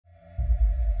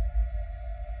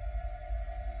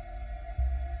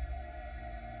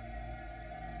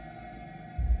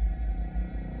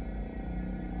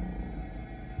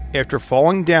After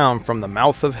falling down from the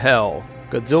mouth of hell,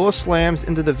 Godzilla slams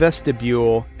into the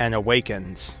vestibule and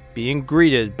awakens, being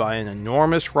greeted by an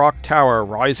enormous rock tower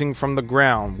rising from the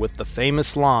ground with the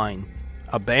famous line,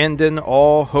 "Abandon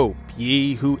all hope,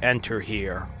 ye who enter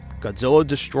here." Godzilla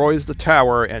destroys the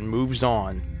tower and moves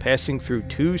on, passing through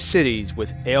 2 cities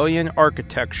with alien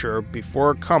architecture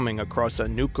before coming across a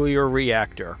nuclear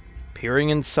reactor. Peering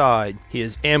inside, he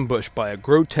is ambushed by a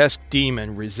grotesque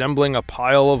demon resembling a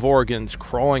pile of organs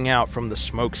crawling out from the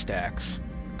smokestacks.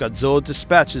 Godzilla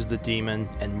dispatches the demon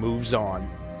and moves on.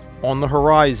 On the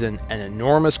horizon, an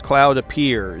enormous cloud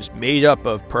appears, made up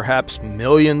of perhaps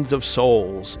millions of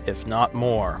souls, if not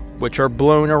more, which are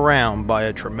blown around by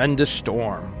a tremendous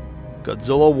storm.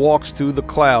 Godzilla walks through the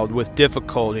cloud with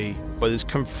difficulty, but is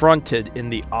confronted in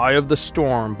the eye of the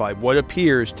storm by what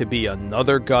appears to be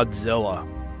another Godzilla.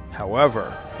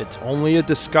 However, it's only a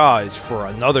disguise for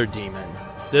another demon,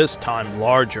 this time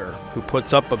larger, who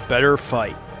puts up a better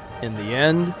fight. In the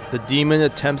end, the demon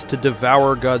attempts to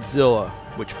devour Godzilla,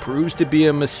 which proves to be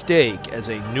a mistake as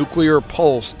a nuclear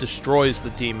pulse destroys the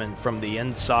demon from the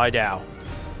inside out.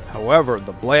 However,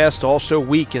 the blast also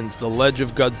weakens the ledge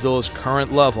of Godzilla's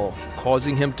current level,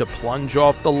 causing him to plunge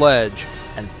off the ledge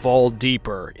and fall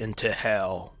deeper into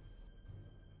hell.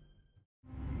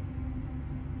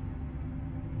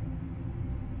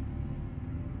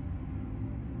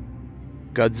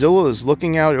 Godzilla is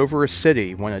looking out over a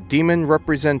city when a demon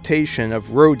representation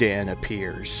of Rodan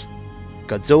appears.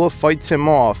 Godzilla fights him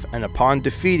off and upon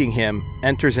defeating him,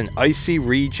 enters an icy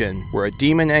region where a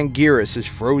demon Anguirus is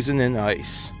frozen in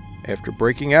ice. After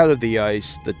breaking out of the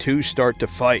ice, the two start to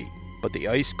fight, but the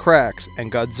ice cracks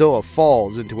and Godzilla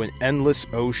falls into an endless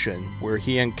ocean where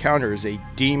he encounters a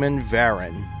demon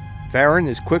Varan. Varan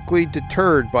is quickly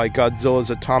deterred by Godzilla's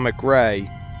atomic ray,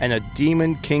 and a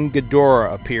demon King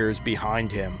Ghidorah appears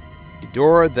behind him.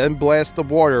 Ghidorah then blasts the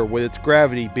water with its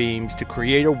gravity beams to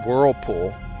create a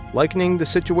whirlpool, likening the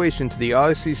situation to the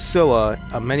Odyssey's Scylla,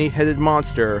 a many-headed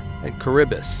monster, and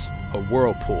Charybdis, a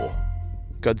whirlpool.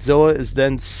 Godzilla is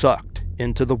then sucked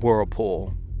into the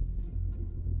whirlpool.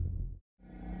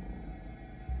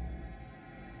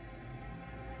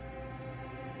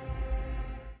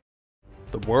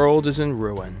 The world is in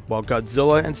ruin, while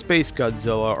Godzilla and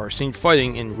SpaceGodzilla are seen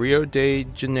fighting in Rio de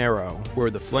Janeiro, where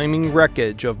the flaming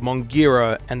wreckage of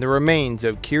Mongira and the remains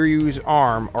of Kiryu's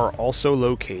arm are also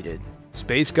located.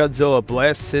 SpaceGodzilla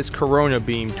blasts his Corona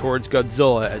beam towards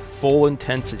Godzilla at full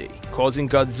intensity, causing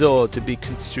Godzilla to be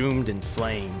consumed in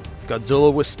flame.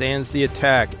 Godzilla withstands the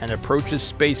attack and approaches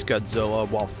SpaceGodzilla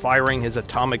while firing his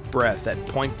atomic breath at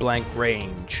point-blank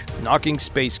range, knocking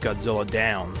SpaceGodzilla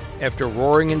down. After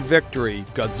roaring in victory,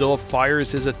 Godzilla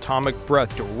fires his atomic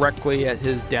breath directly at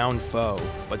his downed foe,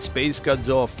 but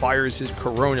SpaceGodzilla fires his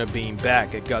Corona beam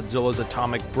back at Godzilla's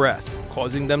atomic breath,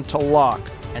 causing them to lock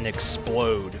and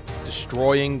explode,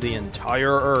 destroying the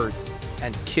entire Earth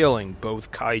and killing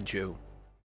both kaiju.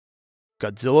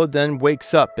 Godzilla then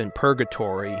wakes up in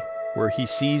Purgatory, where he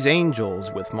sees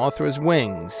angels with Mothra's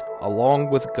wings, along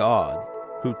with God,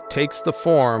 who takes the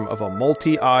form of a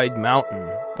multi-eyed mountain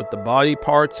with the body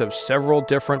parts of several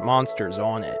different monsters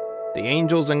on it. The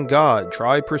angels and God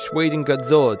try persuading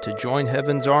Godzilla to join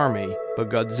Heaven's army, but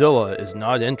Godzilla is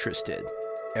not interested.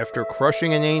 After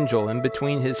crushing an angel in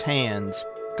between his hands,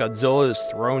 Godzilla is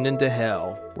thrown into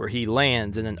hell, where he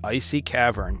lands in an icy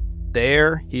cavern.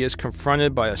 There, he is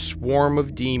confronted by a swarm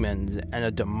of demons and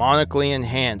a demonically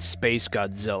enhanced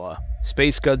SpaceGodzilla.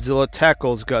 SpaceGodzilla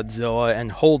tackles Godzilla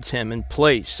and holds him in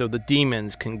place so the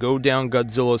demons can go down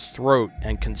Godzilla's throat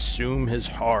and consume his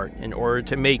heart in order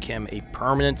to make him a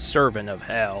permanent servant of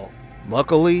hell.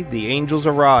 Luckily, the angels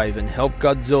arrive and help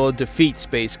Godzilla defeat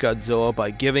SpaceGodzilla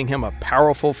by giving him a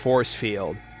powerful force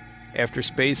field. After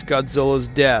SpaceGodzilla's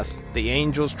death, the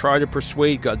angels try to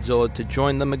persuade Godzilla to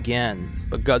join them again,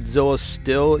 but Godzilla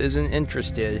still isn't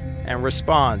interested and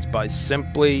responds by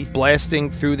simply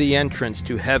blasting through the entrance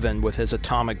to heaven with his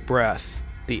atomic breath.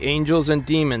 The angels and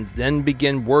demons then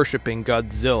begin worshipping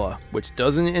Godzilla, which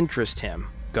doesn't interest him.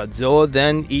 Godzilla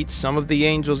then eats some of the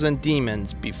angels and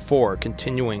demons before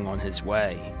continuing on his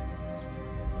way.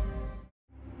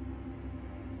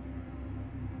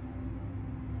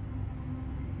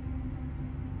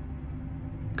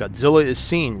 Godzilla is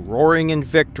seen roaring in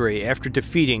victory after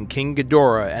defeating King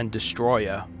Ghidorah and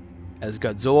Destroyah. As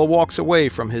Godzilla walks away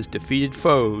from his defeated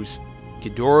foes,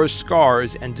 Ghidorah's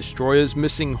scars and Destroyah's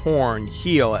missing horn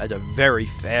heal at a very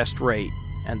fast rate,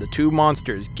 and the two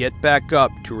monsters get back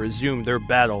up to resume their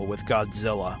battle with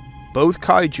Godzilla. Both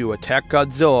kaiju attack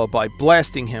Godzilla by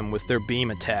blasting him with their beam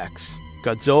attacks.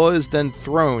 Godzilla is then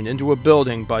thrown into a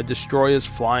building by Destroyah's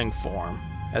flying form.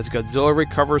 As Godzilla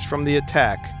recovers from the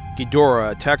attack,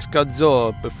 Ghidorah attacks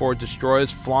Godzilla before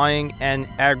Destroyah's flying and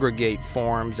aggregate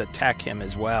forms attack him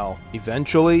as well.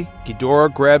 Eventually,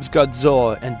 Ghidorah grabs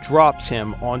Godzilla and drops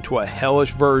him onto a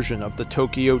hellish version of the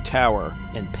Tokyo Tower,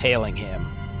 impaling him.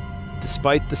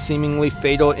 Despite the seemingly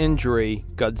fatal injury,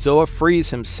 Godzilla frees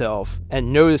himself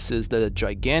and notices that a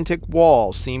gigantic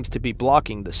wall seems to be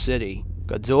blocking the city.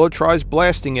 Godzilla tries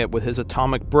blasting it with his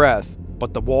atomic breath,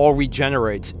 but the wall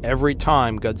regenerates every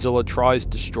time Godzilla tries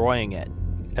destroying it.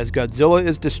 As Godzilla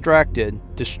is distracted,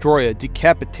 Destroyah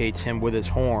decapitates him with his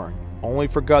horn, only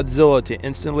for Godzilla to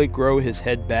instantly grow his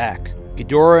head back.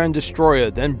 Ghidorah and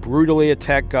Destroyah then brutally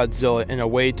attack Godzilla in a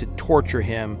way to torture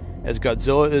him, as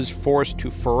Godzilla is forced to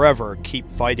forever keep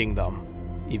fighting them.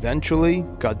 Eventually,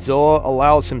 Godzilla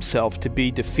allows himself to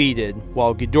be defeated,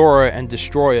 while Ghidorah and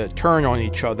Destroyah turn on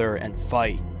each other and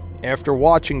fight. After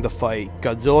watching the fight,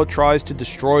 Godzilla tries to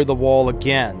destroy the wall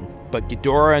again, but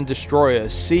Ghidorah and Destroyah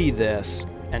see this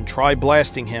and try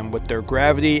blasting him with their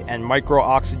gravity and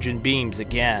micro-oxygen beams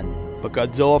again. But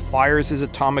Godzilla fires his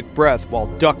atomic breath while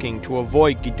ducking to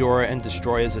avoid Ghidorah and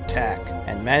Destroyah's attack,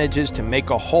 and manages to make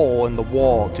a hole in the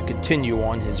wall to continue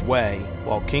on his way,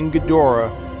 while King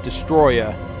Ghidorah,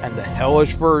 Destroyah, and the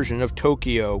hellish version of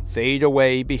Tokyo fade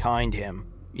away behind him.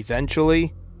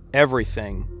 Eventually,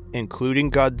 everything,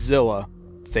 including Godzilla,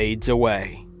 fades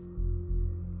away.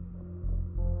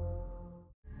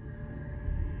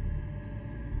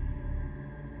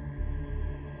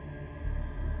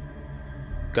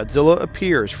 Godzilla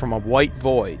appears from a white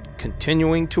void,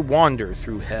 continuing to wander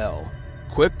through hell.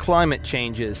 Quick climate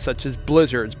changes such as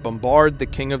blizzards bombard the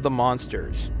king of the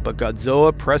monsters, but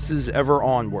Godzilla presses ever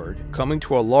onward. Coming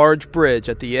to a large bridge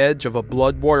at the edge of a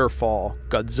blood waterfall,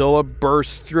 Godzilla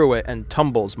bursts through it and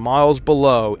tumbles miles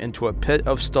below into a pit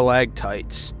of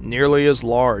stalactites, nearly as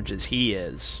large as he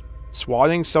is.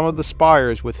 Swatting some of the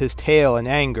spires with his tail in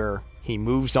anger, he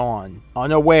moves on,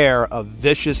 unaware of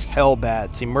vicious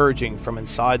hellbats emerging from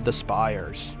inside the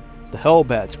spires. The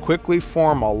hellbats quickly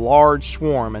form a large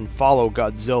swarm and follow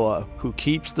Godzilla, who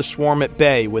keeps the swarm at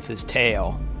bay with his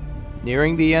tail.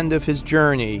 Nearing the end of his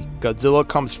journey, Godzilla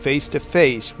comes face to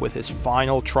face with his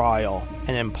final trial,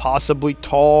 an impossibly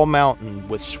tall mountain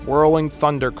with swirling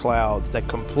thunderclouds that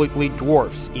completely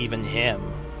dwarfs even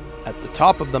him. At the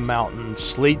top of the mountain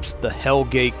sleeps the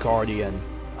Hellgate Guardian,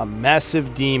 a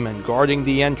massive demon guarding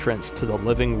the entrance to the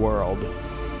living world.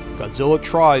 Godzilla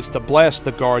tries to blast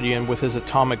the Guardian with his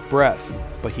atomic breath,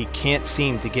 but he can't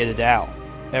seem to get it out.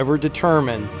 Ever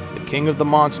determined, the king of the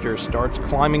monsters starts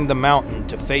climbing the mountain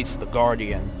to face the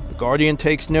Guardian. The Guardian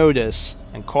takes notice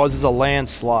and causes a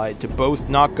landslide to both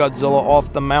knock Godzilla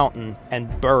off the mountain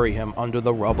and bury him under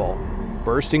the rubble.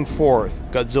 Bursting forth,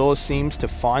 Godzilla seems to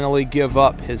finally give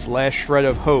up his last shred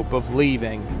of hope of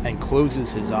leaving and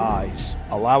closes his eyes,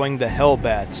 allowing the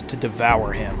Hellbats to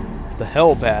devour him. The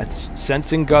Hellbats,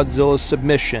 sensing Godzilla's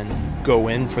submission, go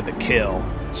in for the kill.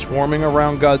 Swarming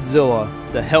around Godzilla,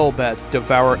 the Hellbats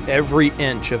devour every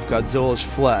inch of Godzilla's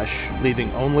flesh,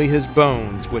 leaving only his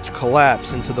bones, which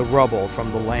collapse into the rubble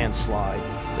from the landslide.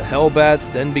 The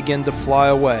Hellbats then begin to fly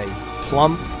away,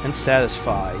 plump and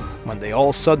satisfied, when they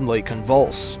all suddenly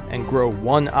convulse and grow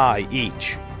one eye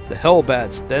each. The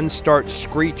Hellbats then start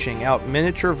screeching out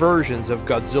miniature versions of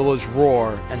Godzilla's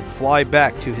roar and fly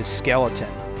back to his skeleton,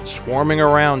 swarming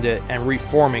around it and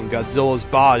reforming Godzilla's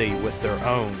body with their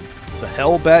own. The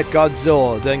Hellbat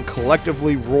Godzilla then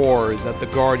collectively roars at the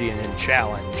Guardian in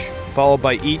challenge, followed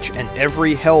by each and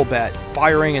every Hellbat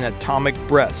firing an atomic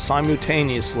breath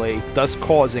simultaneously, thus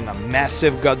causing a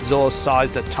massive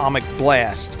Godzilla-sized atomic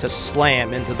blast to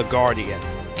slam into the Guardian,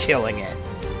 killing it.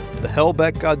 The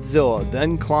Hellbat Godzilla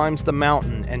then climbs the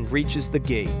mountain and reaches the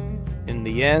gate. In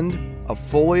the end, a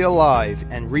fully alive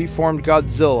and reformed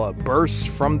Godzilla bursts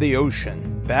from the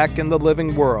ocean, back in the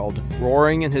living world,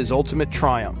 roaring in his ultimate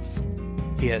triumph.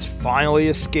 He has finally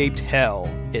escaped hell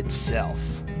itself.